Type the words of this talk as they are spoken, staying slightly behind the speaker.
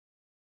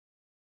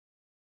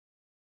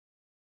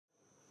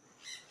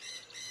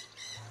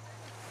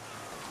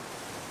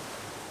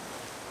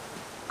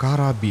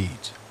Kara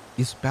Beach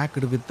is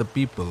packed with the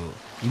people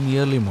in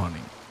early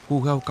morning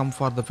who have come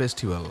for the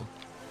festival.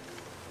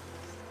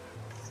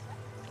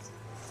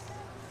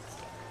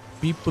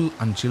 People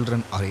and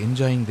children are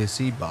enjoying the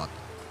sea bath.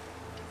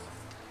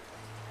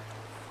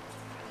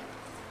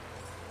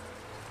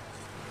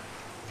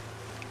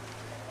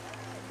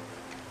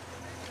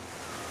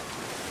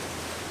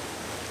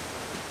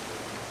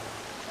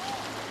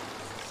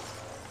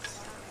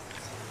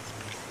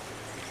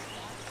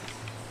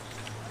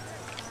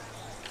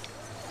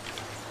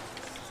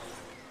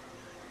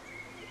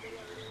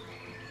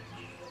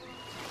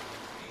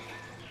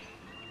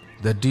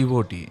 The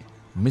devotee,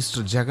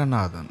 Mr.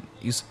 Jagannathan,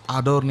 is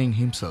adorning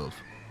himself.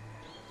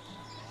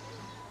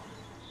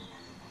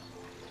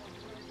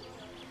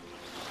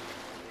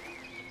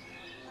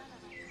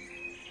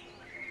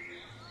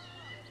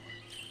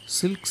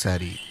 Silk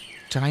sari,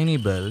 tiny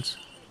bells,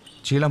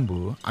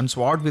 chilambu and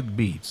sword with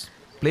beads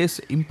plays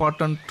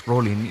important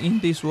role in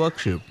this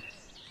worship.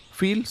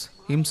 Feels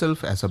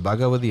himself as a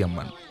Bagavathy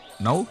Amman.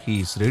 Now he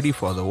is ready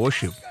for the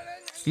worship.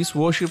 His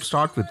worship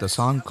starts with a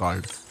song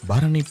called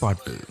Barani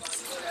Pattu.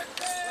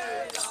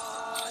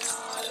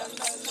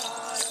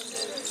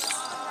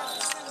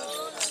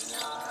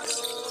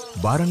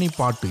 Barani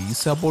Pattu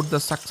is about the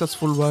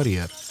successful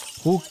warrior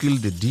who killed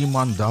the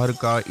demon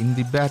Dwarka in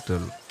the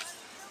battle.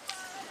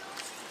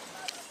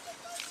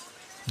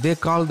 They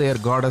call their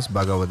goddess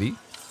Bagavathy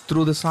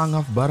through the song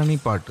of Barani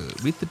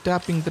Pattu with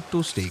tapping the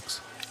two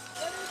sticks.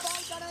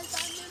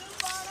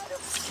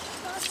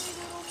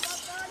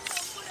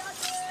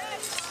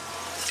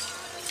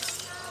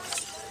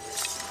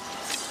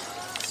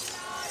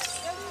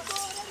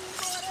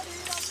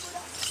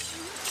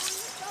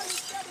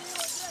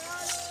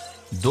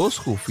 Those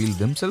who feel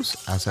themselves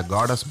as a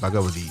goddess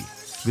Bagavathy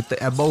with the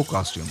above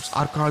costumes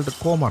are called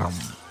Komaram.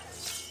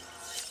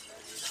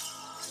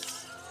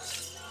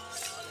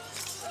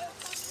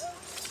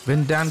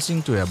 When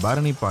dancing to a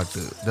Barani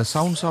Pattu, the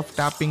sounds of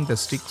tapping the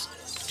sticks,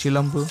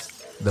 chilambu,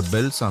 the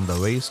bells on the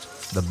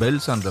waist, the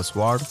bells on the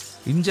sword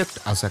inject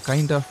as a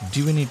kind of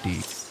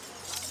divinity.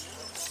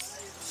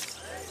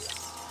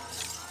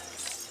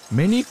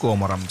 Many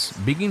Komarams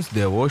begins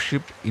their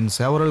worship in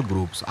several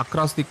groups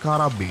across the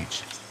Kara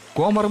beach.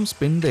 Komaram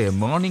spend their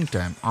morning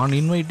time on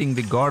inviting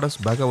the goddess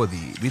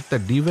Bagavathy with a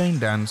divine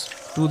dance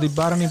to the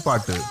Barani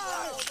Pattu.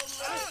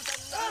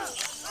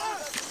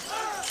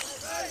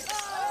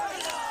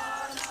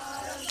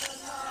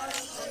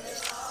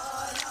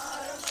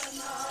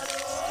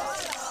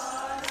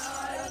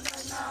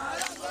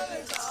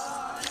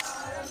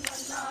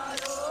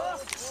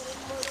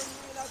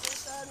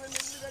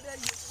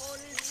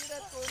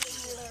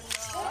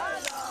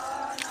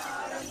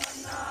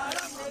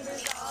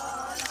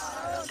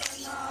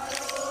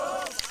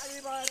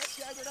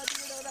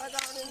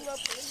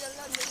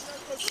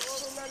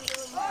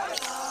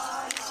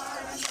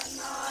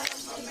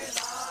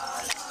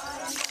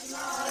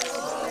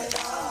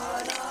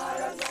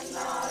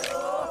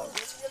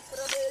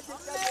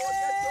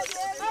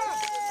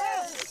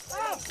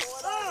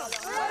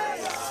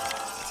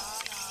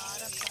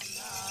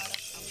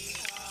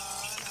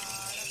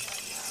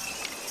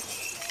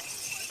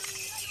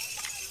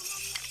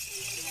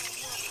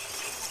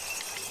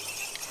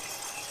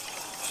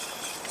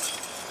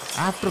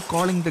 After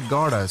calling the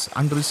goddess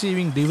and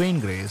receiving divine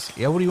grace,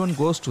 everyone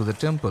goes to the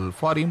temple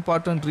for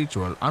important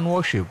ritual and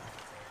worship.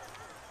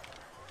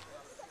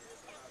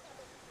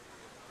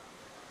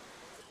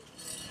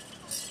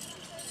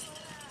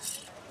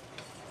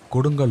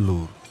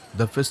 Kodungallur,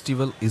 the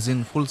festival is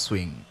in full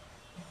swing.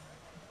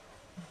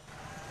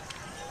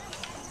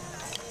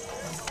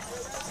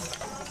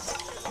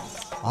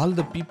 All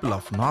the people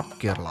of North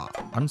Kerala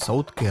and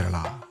South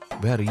Kerala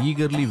were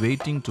eagerly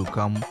waiting to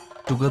come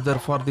together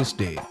for this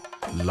day.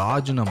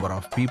 Large number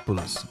of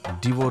peoples,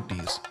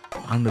 devotees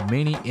and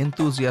many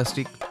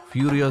enthusiastic,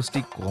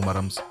 futuristic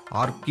Komarams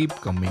are keep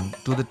coming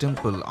to the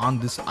temple on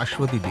this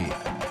Aswathy day,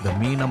 the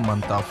Meena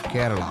month of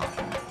Kerala.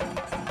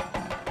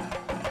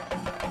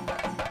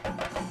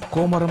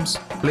 Komarams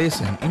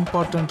plays an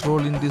important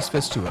role in this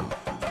festival.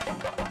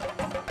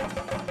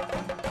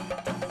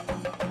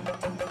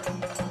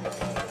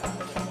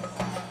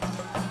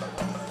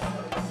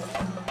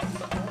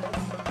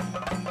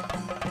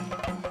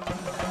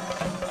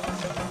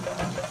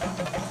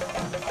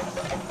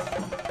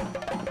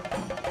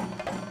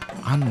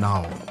 And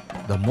now,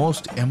 the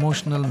most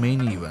emotional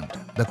main event,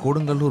 the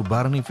Kodungallur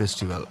Barani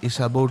festival, is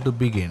about to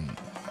begin.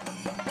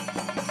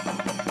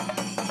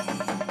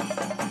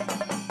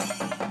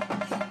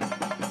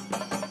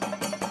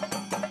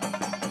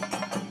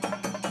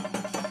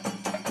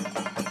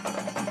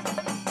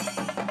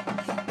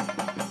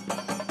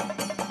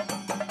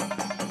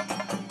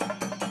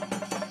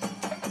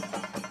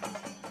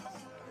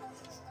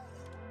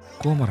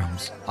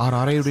 Komarams are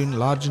arrived in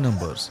large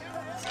numbers.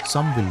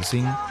 Some will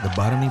sing the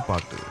Barani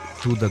Pattu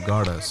to the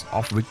goddess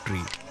of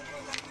victory.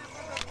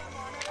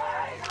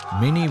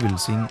 Many will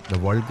sing the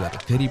vulgar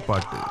Theri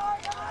Pattu.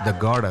 The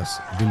goddess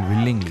will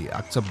willingly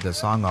accept the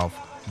song of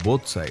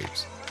both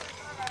sides.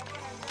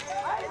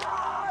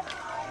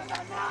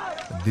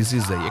 This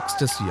is the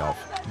ecstasy of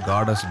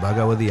goddess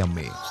Bhagavathi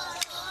Amme.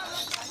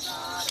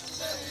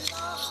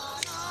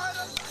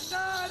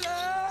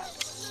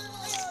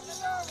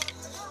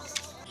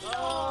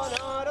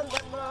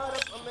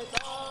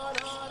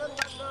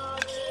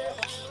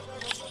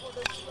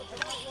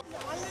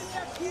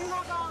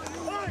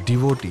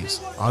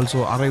 Devotees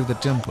also arrive the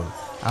temple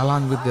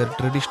along with their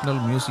traditional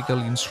musical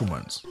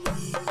instruments.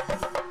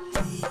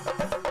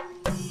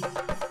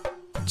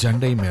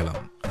 Jandai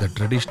Melam, the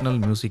traditional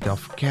music of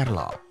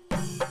Kerala.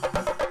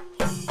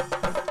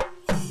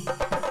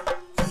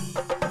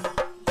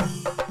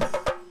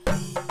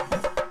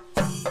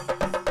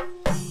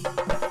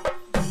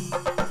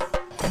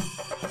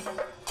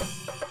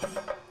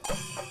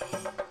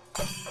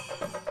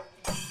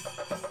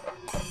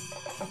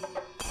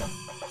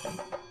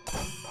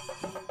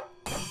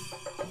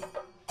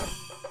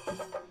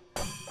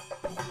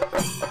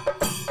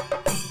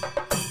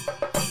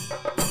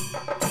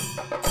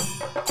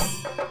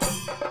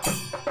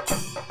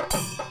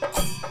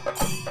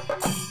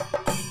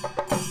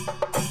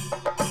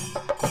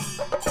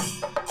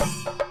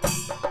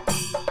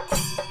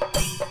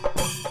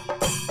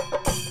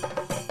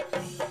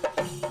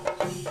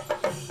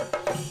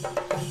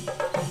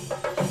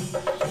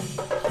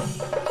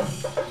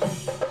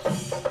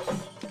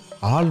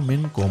 All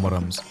men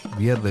Komarams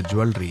wear the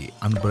jewelry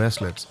and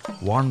bracelets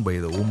worn by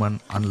the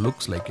woman and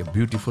looks like a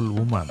beautiful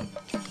woman.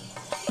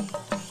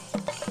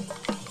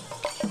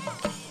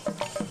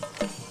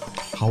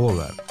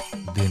 However,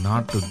 they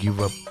not to give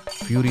up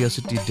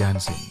furiously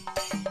dancing.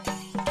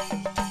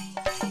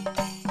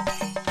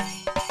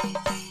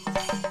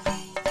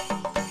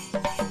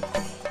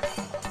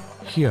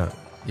 Here,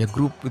 a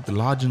group with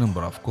large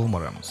number of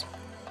Komarams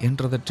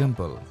enter the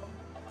temple.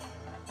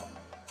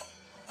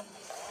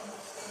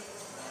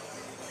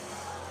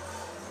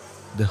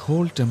 The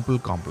whole temple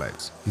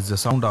complex is the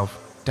sound of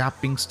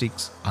tapping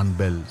sticks and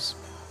bells.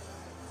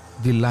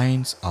 The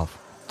lines of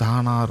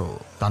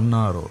Tanaro,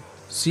 Tannaro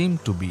seem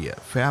to be a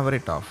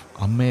favorite of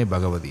Amme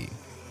Bhagavathi.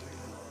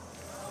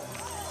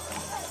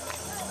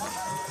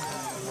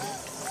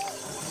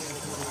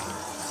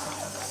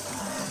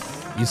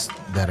 Is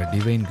there a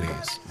divine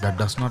grace that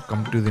does not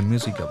come to the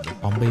music of the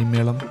Pambai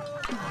Melam?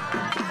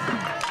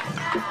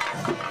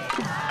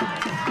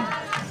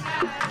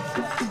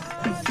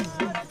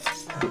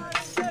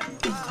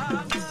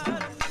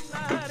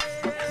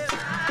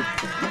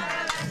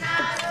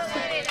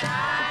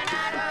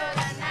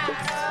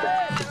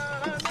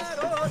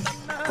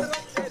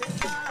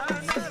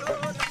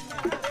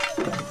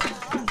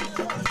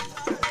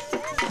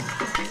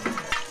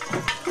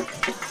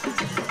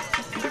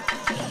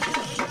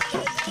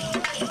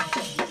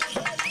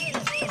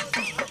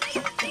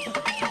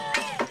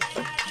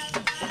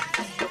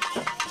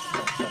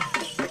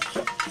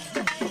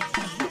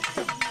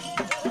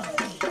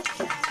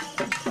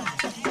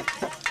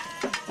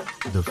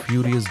 The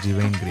furious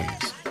divine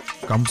grace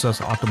comes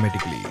us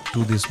automatically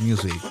to this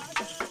music.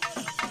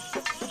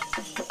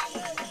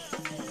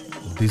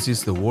 This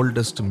is the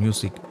oldest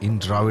music in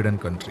Dravidian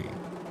country.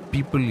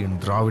 People in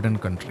Dravidian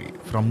country,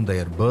 from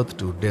their birth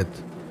to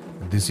death,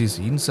 this is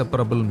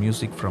inseparable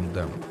music from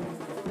them.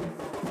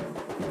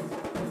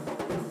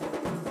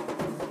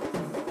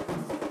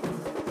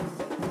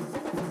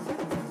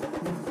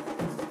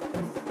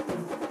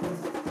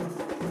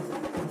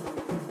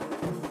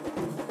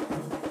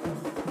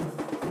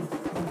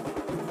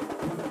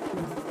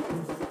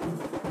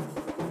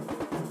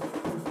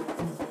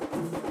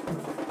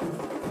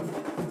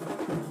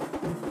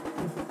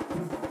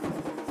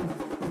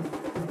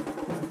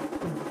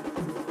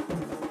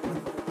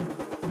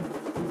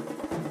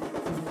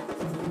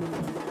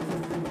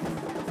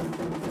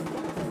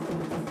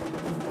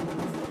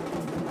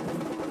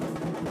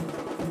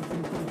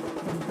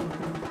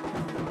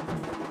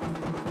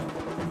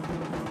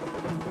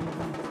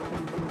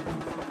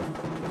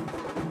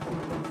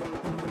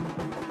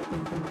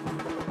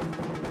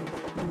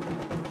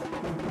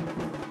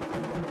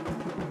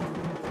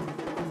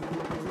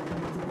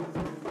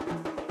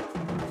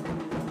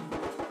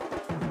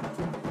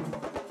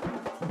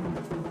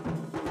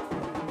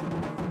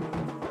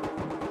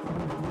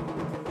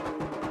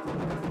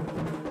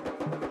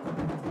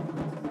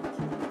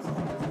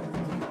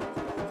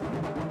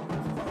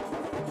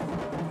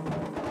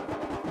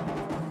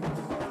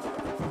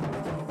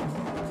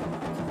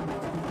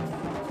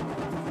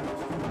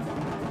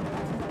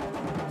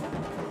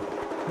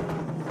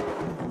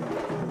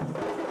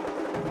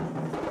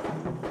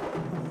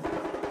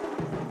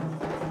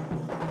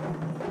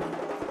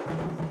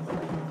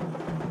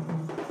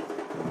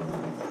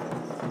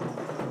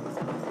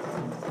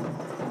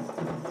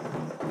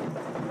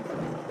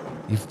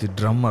 If the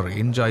drummer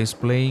enjoys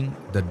playing,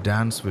 the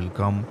dance will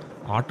come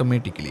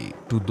automatically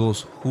to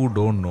those who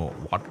don't know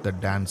what the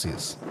dance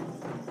is.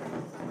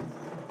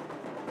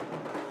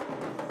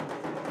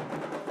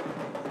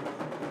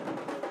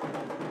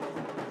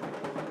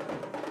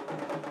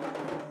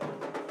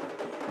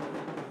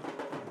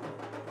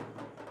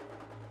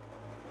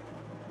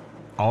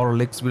 Our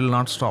legs will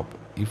not stop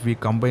if we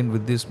combine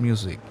with this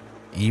music,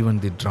 even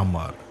the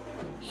drummer.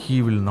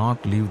 He will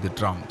not leave the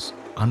drums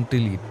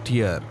until it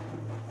tear.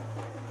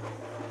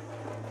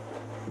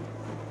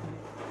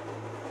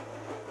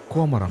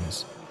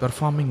 Komarams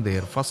performing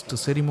their first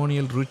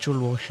ceremonial ritual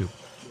worship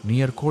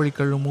near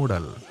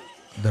Kodungallur.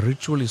 The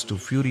ritual is to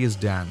furious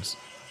dance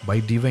by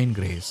divine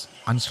grace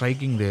and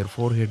striking their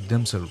forehead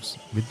themselves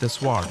with the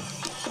sword.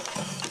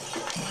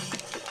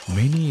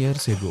 Many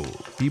years ago,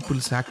 people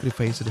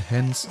sacrificed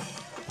hens,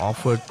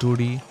 offered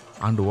tudi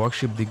and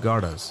worshipped the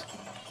goddess.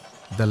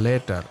 The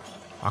latter,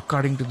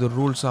 according to the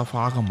rules of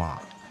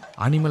Agama,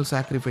 animal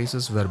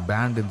sacrifices were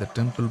banned in the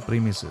temple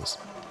premises.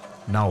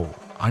 Now,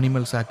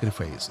 animal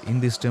sacrifice in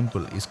this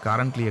temple is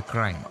currently a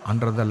crime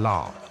under the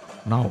law.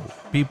 Now,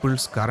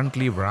 people's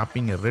currently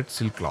wrapping a red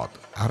silk cloth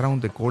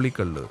around the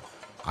Kodungallur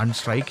and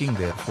striking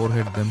their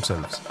forehead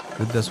themselves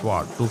with the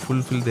sword to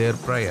fulfill their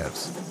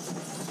prayers.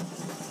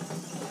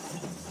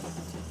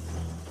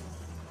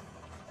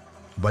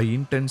 By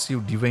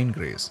intensive divine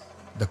grace,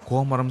 the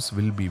Komarams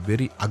will be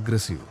very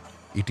aggressive.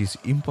 It is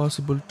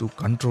impossible to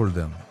control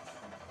them.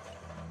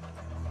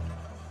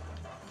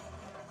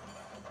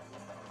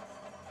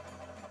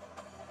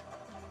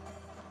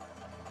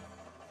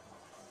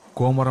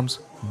 Komarams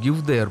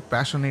give their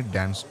passionate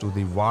dance to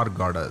the war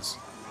goddess.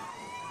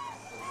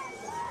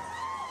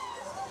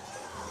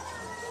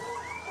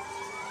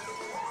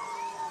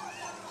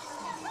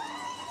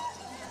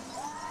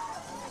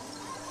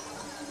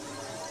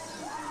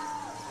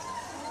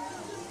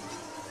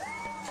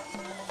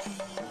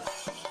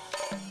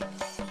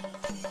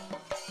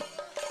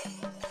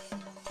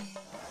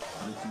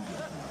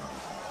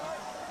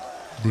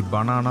 The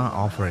banana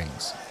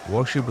offerings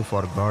worshipped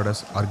for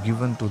goddess are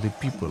given to the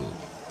people.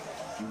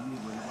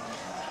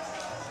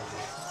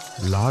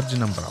 Large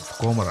number of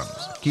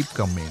Komarams keep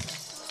coming.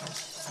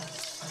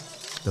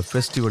 The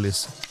festival is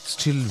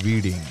still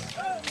weeding.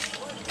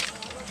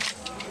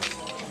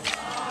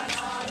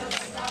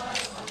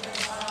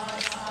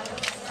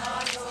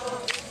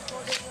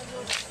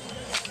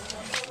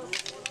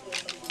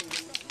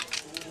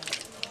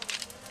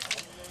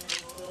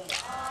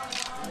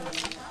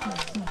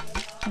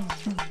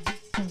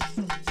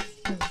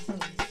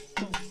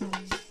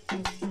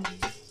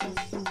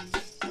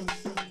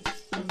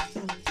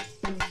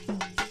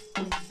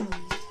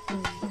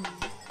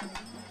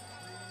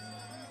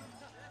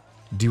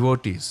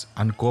 Devotees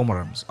and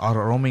Komarams are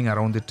roaming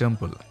around the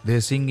temple. They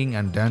are singing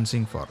and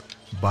dancing for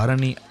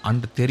Barani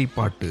and Theri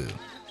Pattu.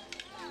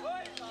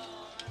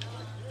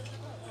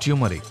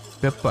 Turmeric,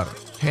 pepper,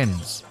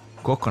 hens,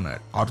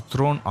 coconut are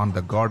thrown on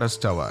the goddess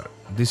tower.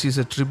 This is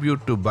a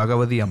tribute to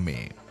Bagavathy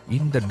Amme.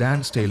 In the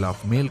dance style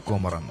of male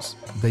Komarams,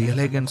 the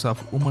elegance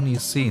of woman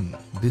is seen.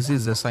 This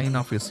is a sign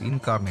of his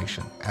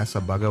incarnation as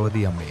a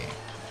Bagavathy Amme.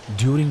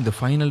 During the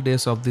final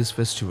days of this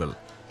festival,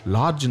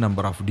 large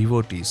number of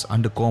devotees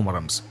and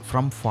Komarams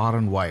from far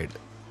and wide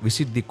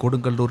visit the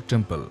Kodungallur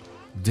temple.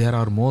 There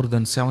are more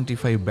than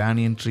 75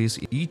 banyan trees.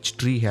 Each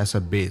tree has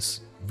a base,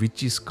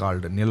 which is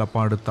called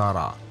Nilapadu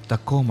Tara. The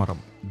Komaram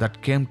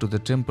that came to the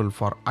temple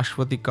for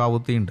Aswathy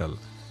kaavu theendal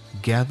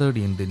gathered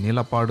in the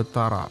Nilapadu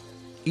Tara.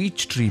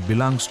 Each tree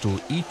belongs to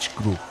each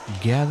group.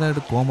 Gathered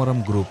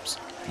Komaram groups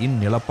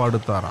in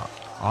Nilapadu Tara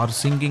are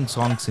singing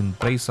songs in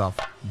praise of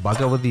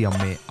Bagavathy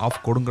Amme of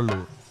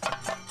Kodungallur.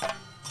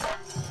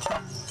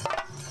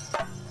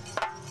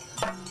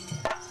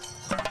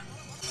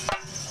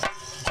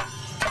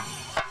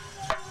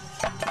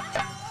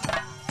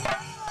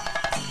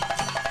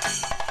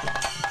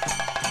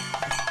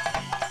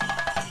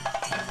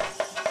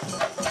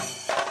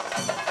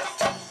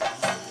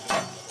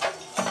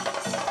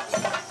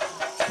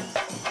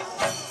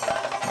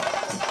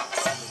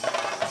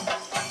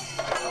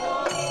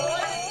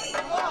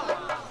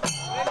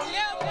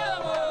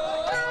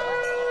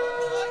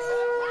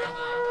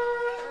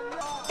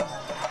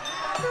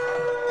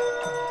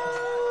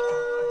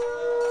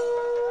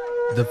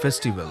 The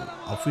festival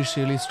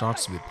officially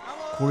starts with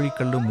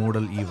Kodungallur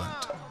modal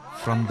event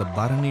from the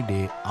Barani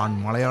day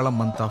on Malayalam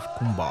month of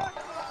Kurumba,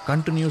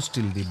 continues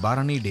till the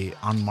Barani day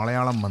on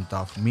Malayalam month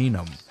of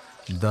Meena,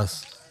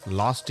 thus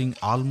lasting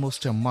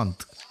almost a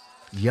month.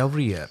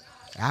 Every year,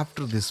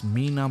 after this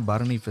Meena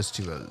Barani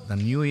festival, the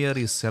new year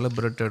is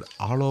celebrated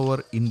all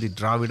over in the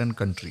Dravidian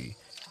country.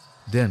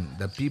 Then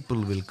the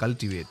people will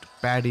cultivate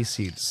paddy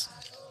seeds.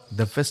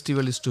 The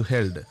festival is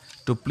held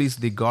to please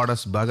the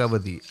goddess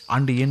Bagavathy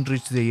and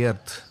enrich the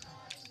earth.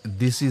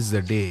 This is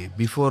the day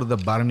before the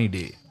Barani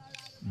day.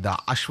 The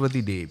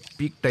Aswathy day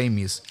peak time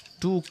is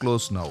too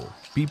close now.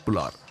 People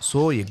are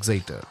so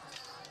excited.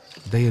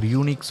 Their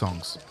unique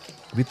songs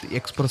with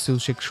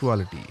expressive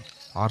sexuality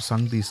are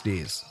sung these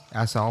days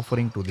as an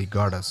offering to the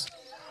goddess.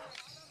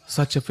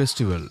 Such a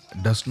festival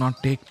does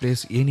not take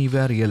place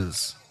anywhere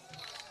else.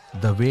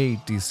 The way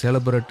it is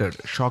celebrated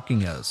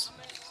shocking us.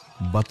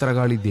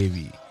 Bhadrakali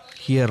Devi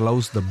here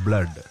loves the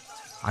blood,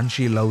 and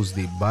she loves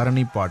the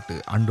Barani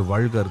Pattu and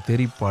Vulgar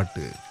Theri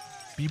Pattu.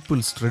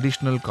 People's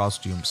traditional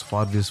costumes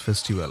for this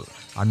festival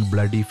and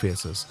bloody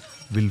faces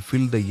will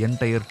fill the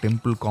entire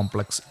temple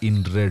complex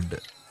in red.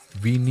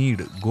 We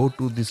need go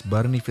to this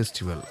Barani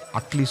festival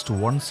at least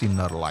once in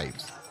our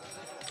lives.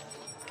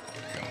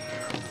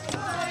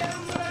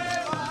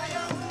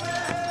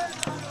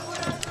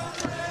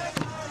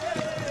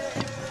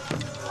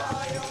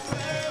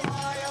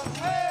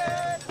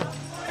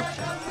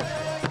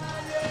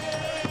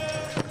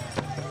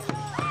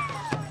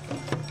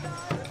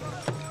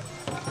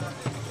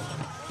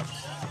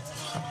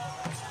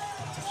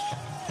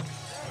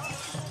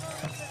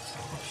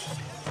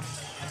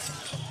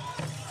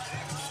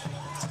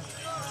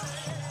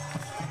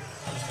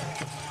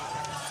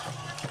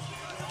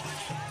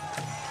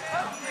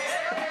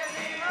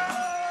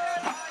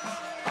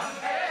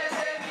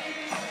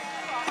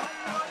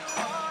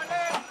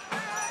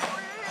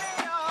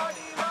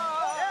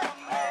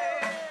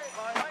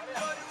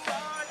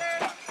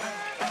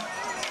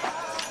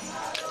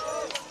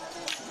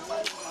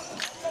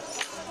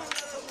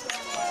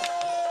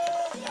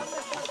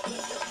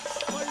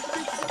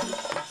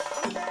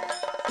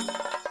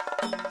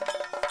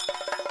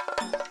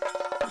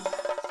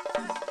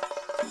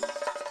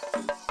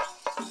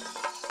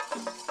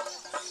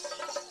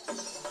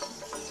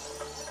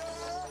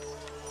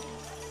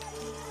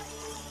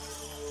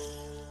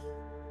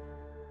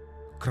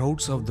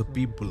 Crowds of the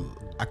people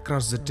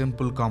across the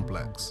temple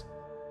complex,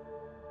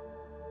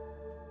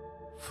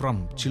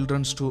 from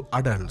children to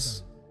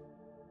adults.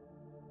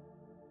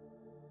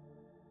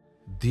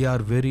 They are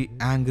very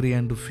angry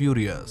and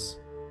furious.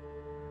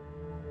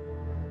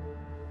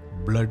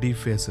 Bloody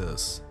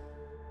faces.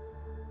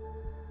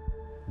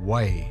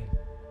 Why?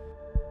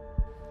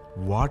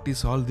 What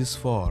is all this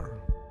for?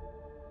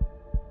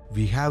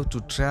 We have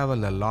to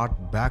travel a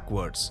lot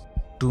backwards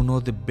to know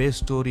the base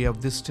story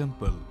of this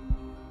temple.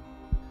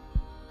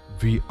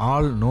 We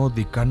all know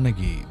the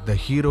Kannagi, the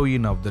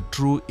heroine of the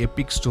true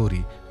epic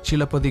story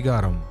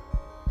Chilapadigaram.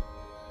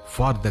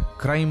 For the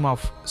crime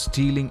of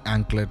stealing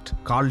anklet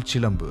called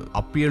Chilambu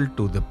appealed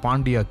to the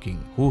Pandya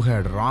king who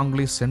had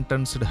wrongly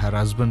sentenced her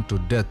husband to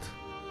death.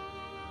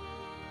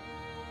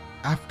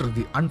 After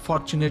the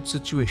unfortunate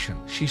situation,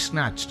 she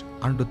snatched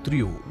and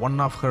threw one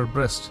of her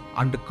breasts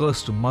and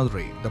cursed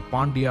Madurai, the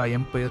Pandya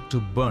empire, to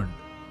burn.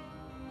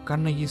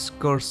 Kannagi's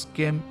curse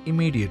came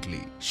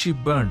immediately. She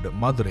burned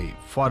Madurai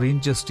for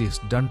injustice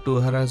done to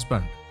her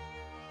husband.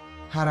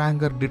 Her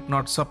anger did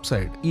not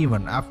subside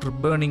even after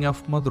burning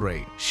of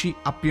Madurai. She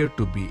appeared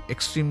to be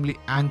extremely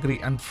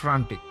angry and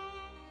frantic.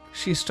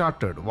 She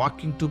started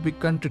walking to be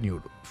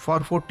continued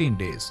for 14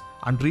 days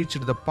and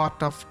reached the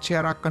part of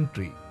Chera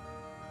country.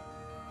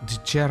 The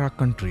Chera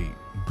country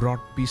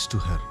brought peace to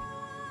her.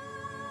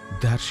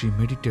 There she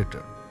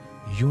meditated,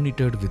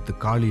 united with the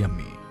Kali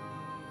Amme,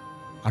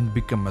 and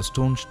became a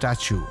stone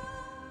statue.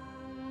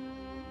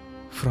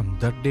 From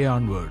that day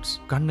onwards,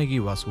 Kannagi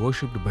was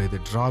worshipped by the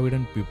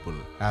Dravidian people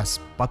as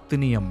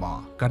Pattini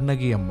Amma,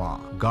 Kannagi Amma,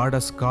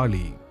 goddess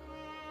Kali.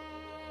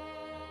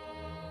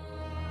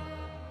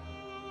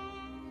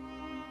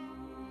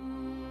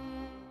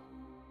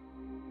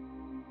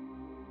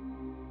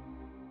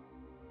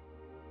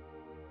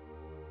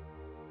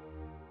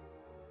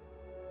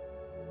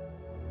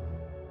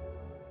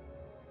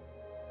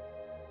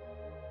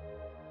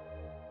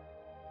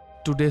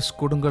 Today's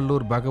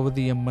Kodungallur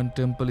Bagavathy Amman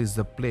temple is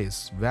the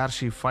place where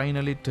she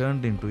finally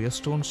turned into a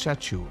stone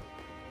statue.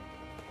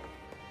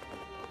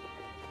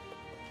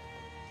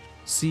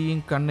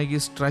 Seeing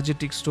Kannagi's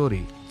tragic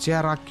story,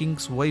 Chera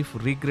king's wife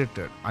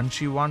regretted and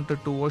she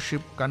wanted to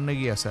worship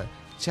Kannagi as a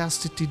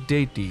chastity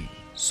deity.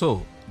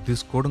 So,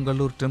 this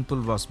Kodungallur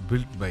temple was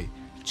built by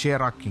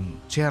Chera king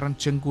Cheran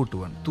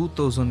Chenkutuvan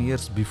 2000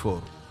 years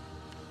before.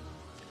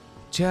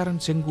 Cheran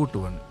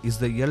Chenkutuvan is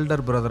the elder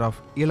brother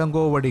of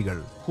Ilango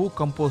Vadigal, who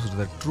composed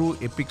the true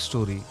epic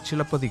story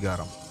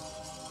Chilapadigaram.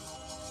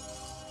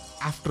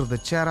 After the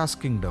Chera's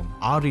kingdom,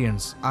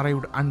 Aryans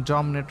arrived and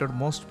dominated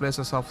most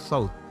places of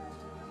south.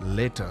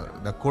 Later,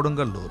 the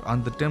Kodungallur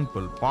and the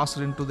temple passed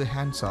into the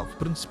hands of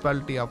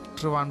Principality of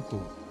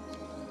Travancore.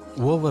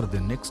 Over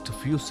the next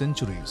few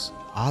centuries,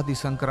 Adi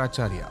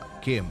Sankaracharya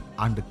came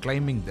and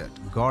claiming that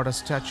goddess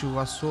statue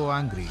was so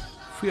angry,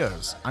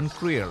 fierce and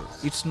cruel,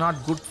 it's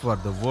not good for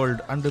the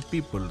world and the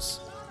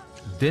peoples.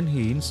 Then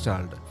he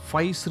installed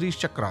 5 Sri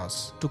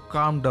Chakras to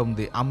calm down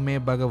the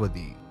Amme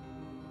Bagavathy.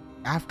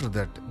 After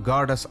that,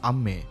 goddess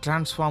Amme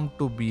transformed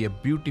to be a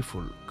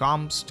beautiful,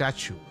 calm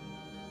statue.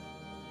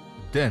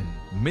 Then,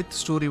 myth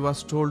story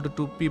was told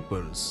to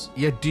peoples.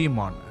 A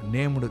demon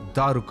named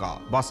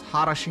Daruka was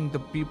harassing the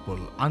people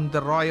and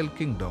the royal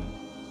kingdom.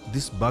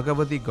 This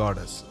Bhagavati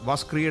goddess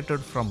was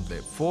created from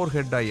the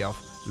forehead eye of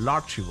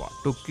Lord Shiva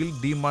to kill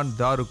demon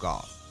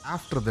Daruka.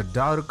 After the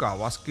Daruka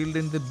was killed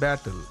in the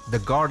battle, the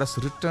goddess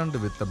returned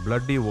with the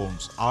bloody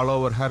wounds all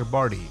over her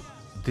body.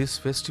 This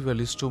festival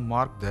is to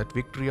mark that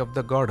victory of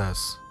the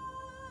goddess.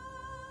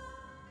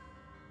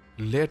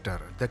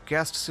 Later, the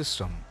caste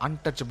system,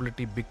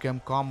 untouchability became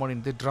common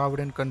in the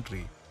Dravidian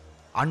country.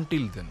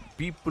 Until then,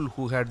 people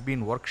who had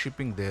been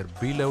worshipping their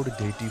beloved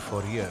deity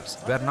for years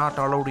were not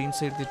allowed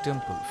inside the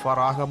temple for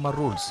Agama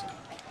rules.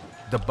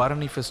 The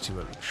Barani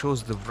festival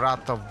shows the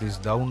wrath of this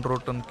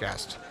downtrodden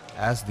caste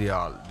as they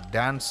all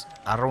dance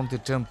around the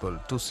temple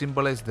to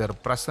symbolize their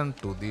present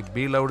to the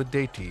beloved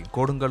deity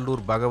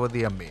Kodungallur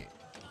Bagavathy Amme.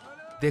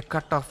 They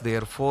cut off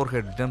their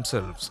forehead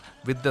themselves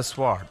with the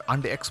sword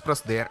and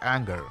express their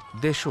anger.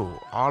 They show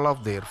all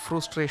of their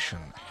frustration,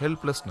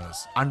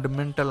 helplessness and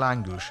mental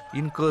anguish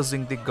in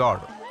cursing the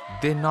god.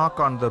 They knock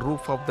on the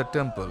roof of the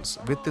temples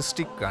with a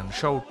stick and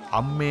shout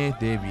Amme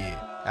Devi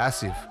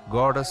as if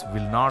goddess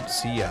will not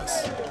see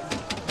us.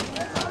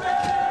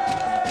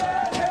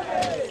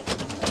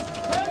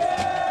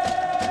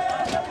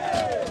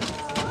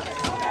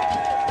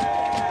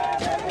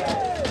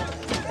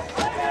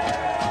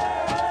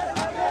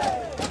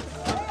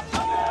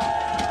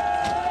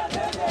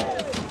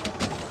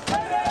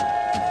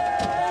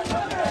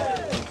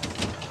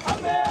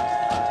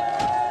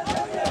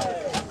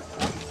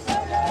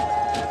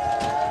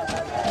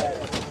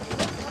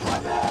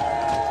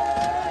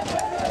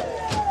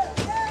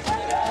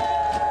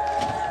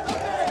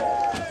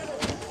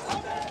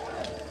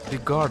 The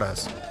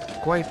goddess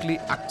quietly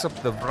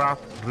accepts the wrath,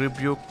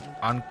 rebuke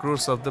and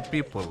curse of the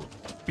people.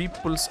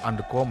 Peoples and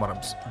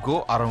Komarams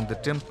go around the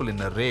temple in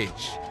a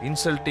rage,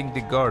 insulting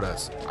the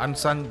goddess and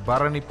sung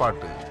Barani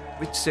Pattu,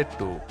 which said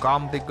to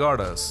calm the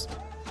goddess.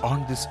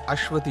 On this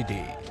Aswathy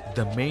day,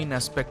 the main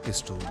aspect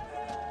is to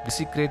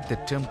desecrate the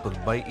temple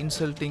by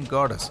insulting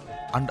goddess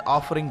and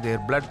offering their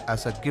blood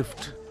as a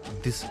gift.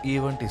 This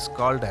event is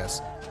called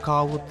as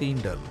kaavu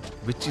theendal,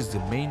 which is the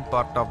main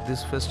part of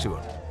this festival.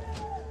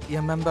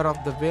 A member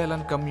of the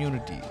Velan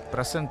community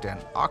present an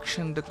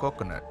auctioned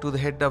coconut to the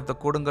head of the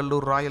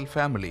Kodungallur royal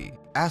family.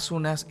 As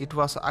soon as it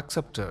was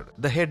accepted,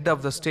 the head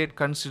of the state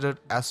considered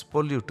as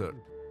polluted.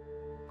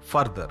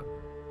 Further,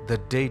 the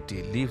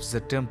deity leaves the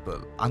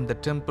temple and the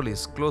temple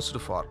is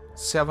closed for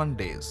 7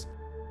 days.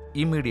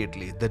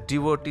 Immediately, the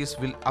devotees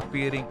will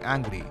appearing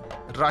angry,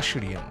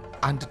 Dravidian,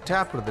 and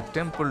tap the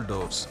temple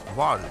doors,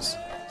 walls,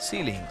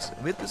 ceilings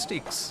with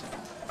sticks.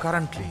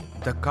 Currently,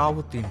 the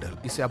kaavu theendal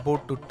is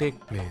about to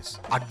take place.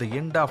 At the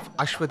end of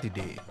Aswathy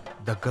day,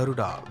 the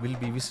Garuda will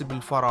be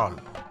visible for all,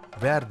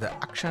 where the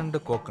auctioned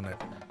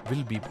coconut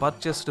will be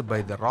purchased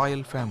by the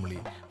royal family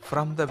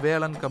from the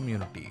Velan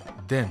community.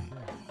 Then,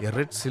 a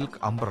red silk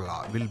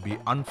umbrella will be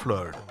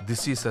unfurled.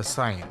 This is a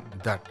sign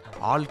that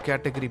all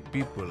category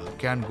people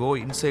can go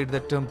inside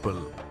the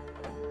temple.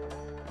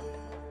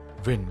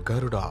 When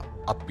Garuda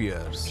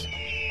appears,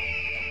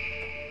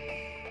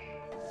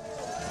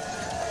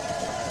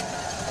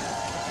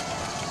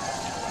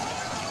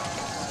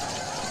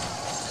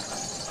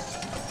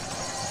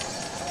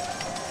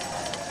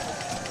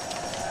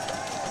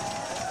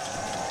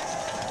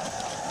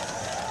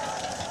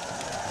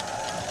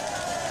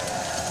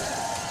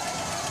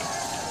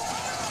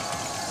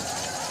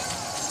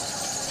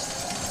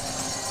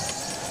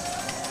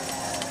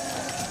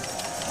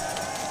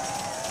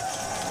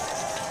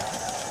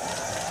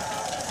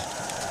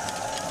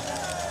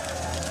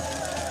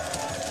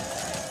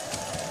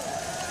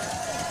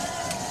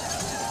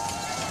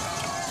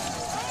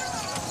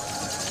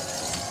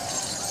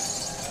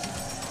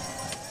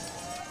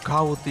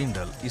 kaavu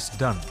theendal is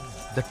done.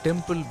 The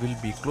temple will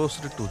be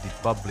closed to the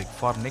public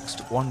for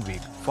next 1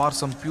 week for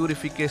some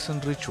purification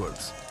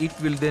rituals. It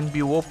will then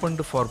be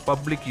opened for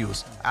public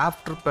use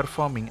after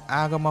performing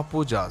Agama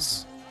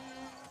pujas.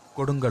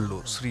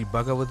 Kodungallur Sri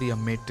Bagavathy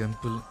Amme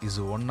temple is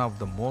one of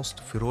the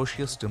most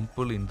ferocious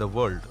temple in the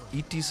world.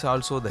 It is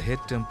also the head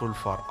temple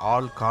for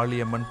all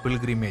Kaliamman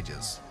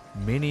pilgrimages.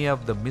 Many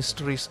of the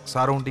mysteries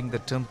surrounding the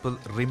temple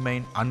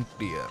remain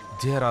unclear.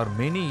 There are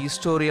many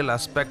historical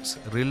aspects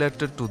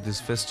related to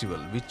this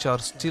festival which are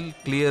still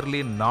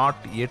clearly not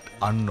yet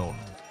unknown.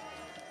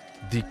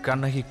 The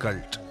Kannagi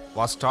cult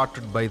was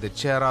started by the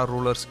Chera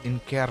rulers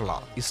in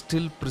Kerala is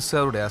still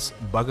preserved as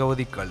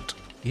Bagavathy cult.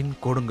 In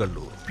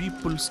Kodungallur,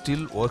 people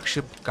still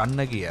worship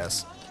Kannagi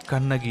as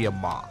Kannagi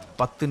Amma,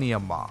 Pattini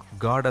Amma,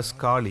 Goddess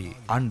Kali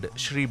and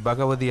Sri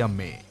Bagavathy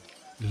Amme.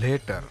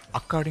 Later,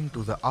 according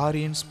to the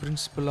Aryans'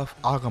 principle of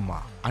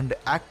Agama and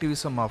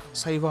activism of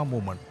Saiva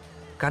movement,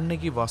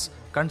 Kannagi was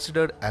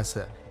considered as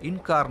an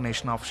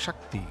incarnation of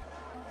Shakti.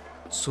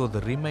 So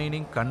the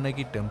remaining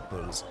Kannagi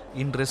temples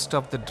in rest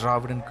of the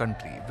Dravidian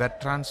country were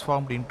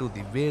transformed into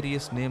the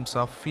various names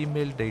of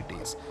female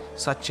deities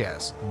such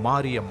as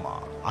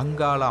Mariamma,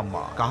 Angala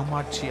Amma,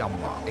 Kamachi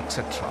Amma,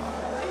 etc.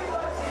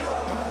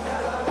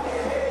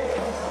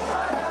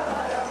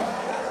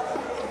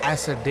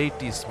 As a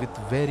deities with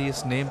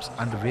various names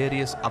and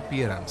various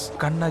appearance,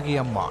 Kannagi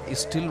Amma is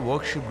still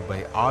worshipped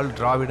by all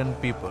Dravidian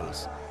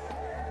peoples.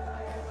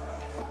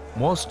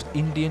 Most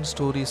Indian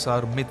stories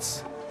are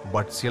myths,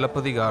 but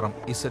Silappatikaram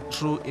is a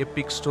true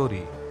epic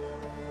story.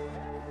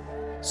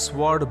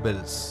 Sword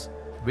bells,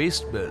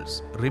 waist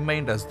bells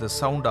remind us the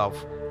sound of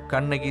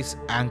Kannagi's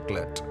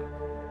anklet.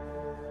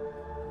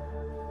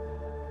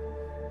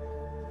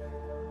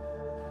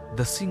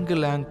 The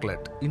single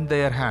anklet in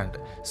their hand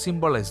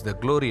symbolizes the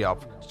glory of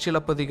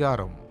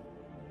Silappatikaram.